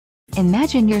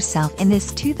Imagine yourself in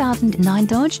this 2009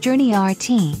 Dodge Journey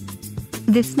RT.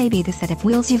 This may be the set of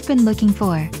wheels you've been looking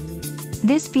for.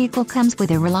 This vehicle comes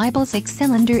with a reliable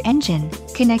 6-cylinder engine,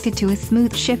 connected to a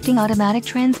smooth shifting automatic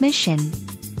transmission.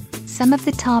 Some of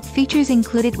the top features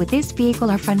included with this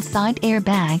vehicle are front side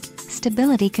airbag,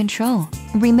 stability control,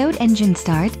 remote engine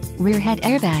start, rear head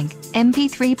airbag,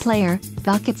 MP3 player,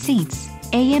 bucket seats,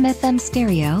 AM/FM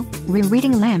stereo, rear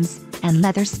reading lamps, and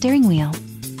leather steering wheel.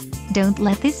 Don't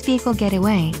let this vehicle get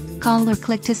away. Call or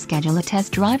click to schedule a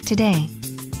test drive today.